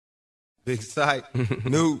Big sight,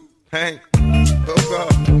 new, Hank, Coco,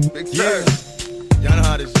 big sight. Y'all know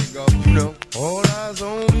how this shit go, you know. All eyes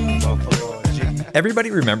on me, motherfucker.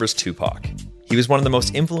 Everybody remembers Tupac. He was one of the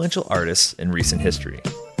most influential artists in recent history.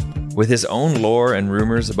 With his own lore and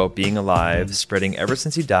rumors about being alive spreading ever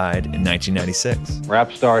since he died in 1996.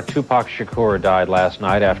 Rap star Tupac Shakur died last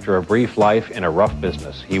night after a brief life in a rough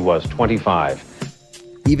business. He was 25.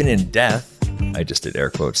 Even in death, I just did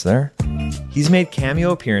air quotes there, he's made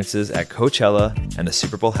cameo appearances at Coachella and the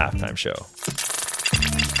Super Bowl halftime show.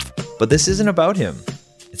 But this isn't about him.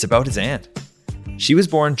 It's about his aunt. She was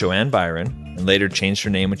born Joanne Byron and later changed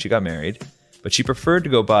her name when she got married, but she preferred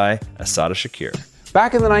to go by Assata Shakur.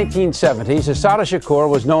 Back in the 1970s, Assata Shakur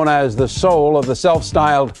was known as the soul of the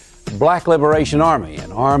self-styled Black Liberation Army,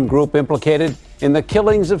 an armed group implicated in the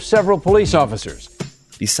killings of several police officers.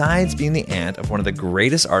 Besides being the aunt of one of the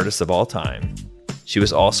greatest artists of all time, she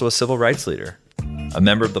was also a civil rights leader, a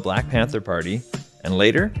member of the Black Panther Party, and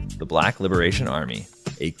later, the Black Liberation Army,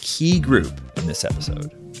 a key group in this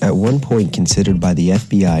episode. At one point considered by the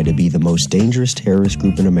FBI to be the most dangerous terrorist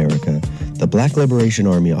group in America, the Black Liberation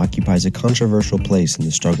Army occupies a controversial place in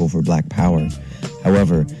the struggle for black power.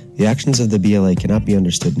 However, the actions of the BLA cannot be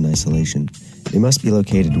understood in isolation. They must be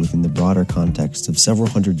located within the broader context of several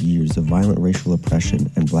hundred years of violent racial oppression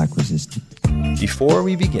and black resistance. Before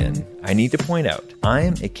we begin, I need to point out I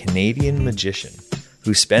am a Canadian magician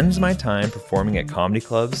who spends my time performing at comedy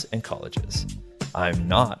clubs and colleges. I'm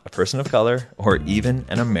not a person of color or even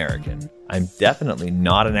an American. I'm definitely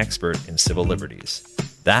not an expert in civil liberties.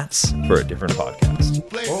 That's for a different podcast.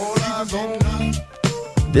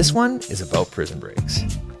 This one is about prison breaks.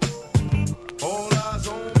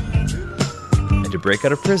 And to break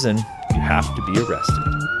out of prison, you have to be arrested.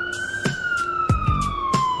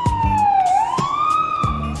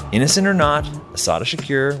 Innocent or not, Assata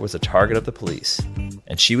Shakur was a target of the police,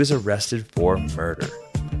 and she was arrested for murder.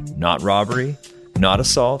 Not robbery, not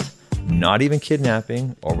assault, not even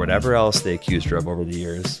kidnapping, or whatever else they accused her of over the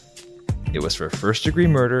years. It was for first-degree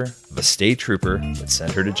murder of a state trooper that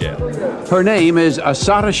sent her to jail. Her name is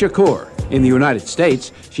Assata Shakur. In the United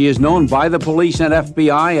States, she is known by the police and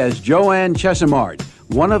FBI as Joanne Chesimard,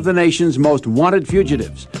 one of the nation's most wanted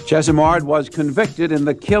fugitives. Chesimard was convicted in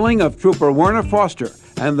the killing of Trooper Werner Foster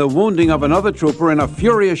and the wounding of another trooper in a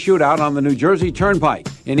furious shootout on the New Jersey Turnpike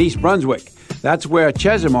in East Brunswick. That's where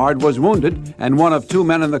Chesimard was wounded, and one of two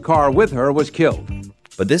men in the car with her was killed.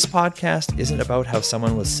 But this podcast isn't about how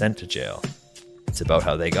someone was sent to jail. It's about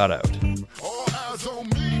how they got out.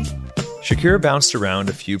 Shakur bounced around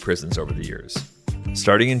a few prisons over the years,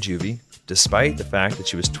 starting in juvie, despite the fact that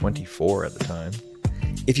she was 24 at the time.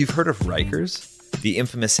 If you've heard of Rikers, the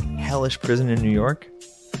infamous hellish prison in New York,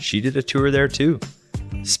 she did a tour there too,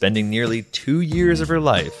 spending nearly 2 years of her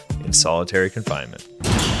life in solitary confinement.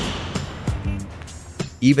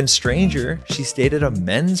 Even stranger, she stayed at a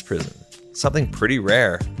men's prison, something pretty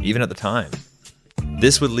rare, even at the time.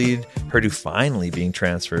 This would lead her to finally being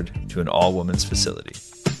transferred to an all-women's facility.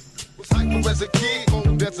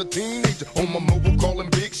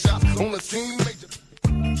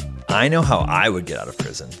 I know how I would get out of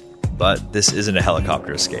prison, but this isn't a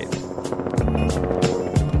helicopter escape.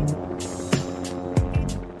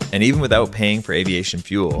 And even without paying for aviation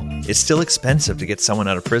fuel, it's still expensive to get someone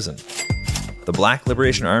out of prison. The Black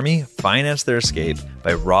Liberation Army financed their escape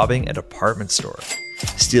by robbing a department store,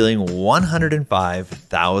 stealing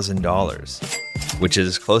 $105,000, which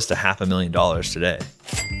is close to $500,000 today.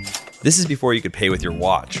 This is before you could pay with your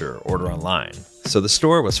watch or order online, so the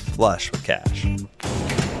store was flush with cash.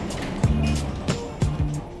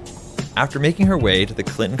 After making her way to the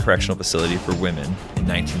Clinton Correctional Facility for Women in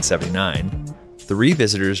 1979, 3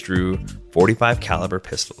 visitors drew .45 caliber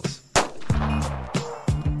pistols.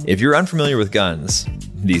 If you're unfamiliar with guns,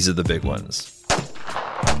 these are the big ones.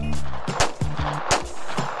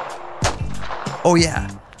 Oh yeah,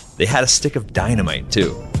 they had a stick of dynamite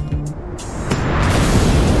too.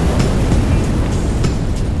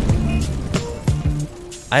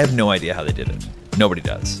 I have no idea how they did it. Nobody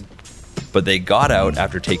does. But they got out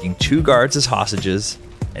after taking 2 guards as hostages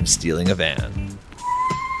and stealing a van.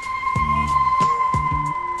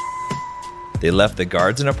 They left the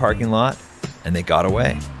guards in a parking lot and they got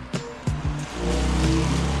away.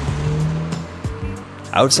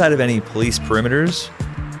 Outside of any police perimeters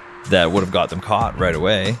that would have got them caught right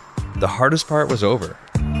away, the hardest part was over,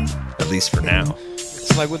 at least for now.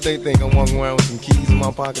 It's like what they think, I'm walking around with some keys in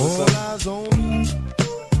my pocket or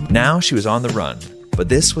something. Now she was on the run, but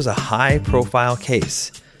this was a high-profile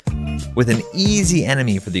case with an easy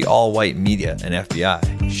enemy for the all-white media and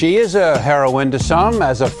FBI. She is a heroine to some.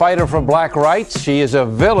 As a fighter for black rights, she is a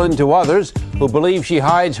villain to others who believe she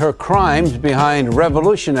hides her crimes behind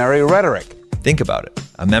revolutionary rhetoric. Think about it.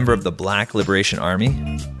 A member of the Black Liberation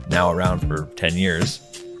Army, now around for 10 years,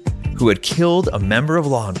 who had killed a member of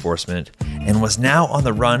law enforcement and was now on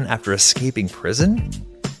the run after escaping prison?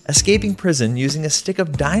 Escaping prison using a stick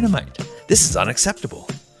of dynamite. This is unacceptable.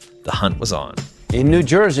 The hunt was on. In New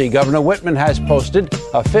Jersey, Governor Whitman has posted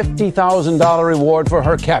a $50,000 reward for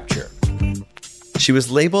her capture. She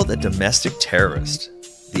was labeled a domestic terrorist.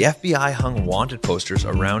 The FBI hung wanted posters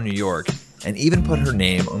around New York and even put her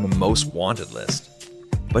name on the most wanted list.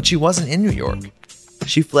 But she wasn't in New York.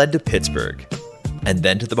 She fled to Pittsburgh and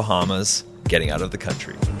then to the Bahamas, getting out of the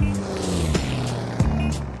country.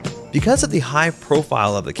 Because of the high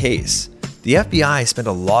profile of the case, the FBI spent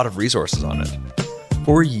a lot of resources on it.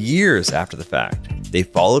 For years after the fact, they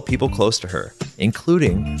followed people close to her,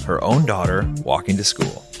 including her own daughter walking to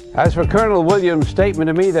school. As for Colonel Williams' statement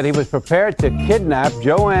to me that he was prepared to kidnap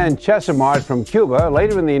Joanne Chesimard from Cuba,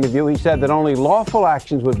 later in the interview he said that only lawful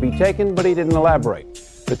actions would be taken, but he didn't elaborate.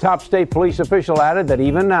 The top state police official added that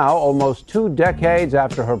even now, almost 2 decades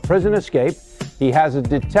after her prison escape, he has a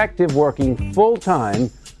detective working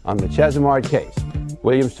full-time on the Chesimard case.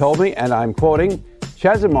 Williams told me, and I'm quoting,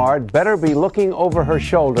 "Chesimard better be looking over her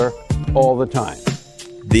shoulder all the time."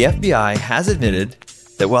 The FBI has admitted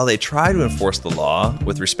that while they try to enforce the law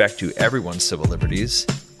with respect to everyone's civil liberties,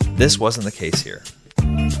 this wasn't the case here.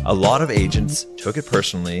 A lot of agents took it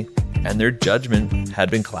personally, and their judgment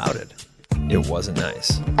had been clouded. It wasn't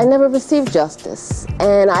nice. I never received justice,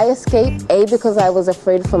 and I escaped, A, because I was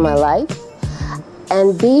afraid for my life,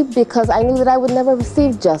 and B, because I knew that I would never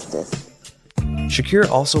receive justice. Shakur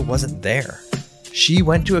also wasn't there. She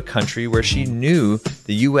went to a country where she knew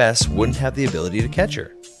the U.S. wouldn't have the ability to catch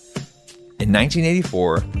her. In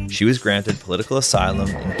 1984, she was granted political asylum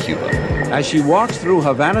in Cuba. As she walks through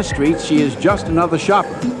Havana streets, she is just another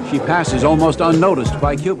shopper. She passes almost unnoticed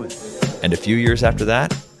by Cubans. And a few years after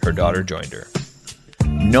that, her daughter joined her.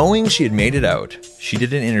 Knowing she had made it out, she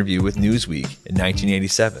did an interview with Newsweek in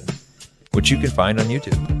 1987, which you can find on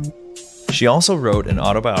YouTube. She also wrote an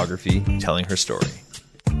autobiography telling her story.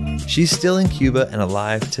 She's still in Cuba and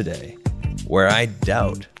alive today, where I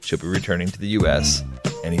doubt she'll be returning to the U.S.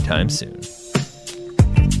 anytime soon.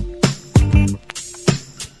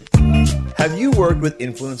 Have you worked with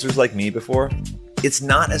influencers like me before? It's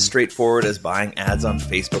not as straightforward as buying ads on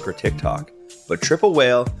Facebook or TikTok, but Triple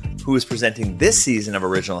Whale, who is presenting this season of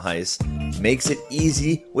Original Heist, makes it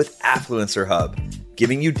easy with Affluencer Hub,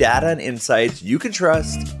 giving you data and insights you can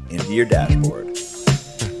trust into your dashboard.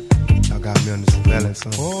 Y'all got me under surveillance,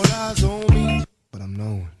 huh? All eyes on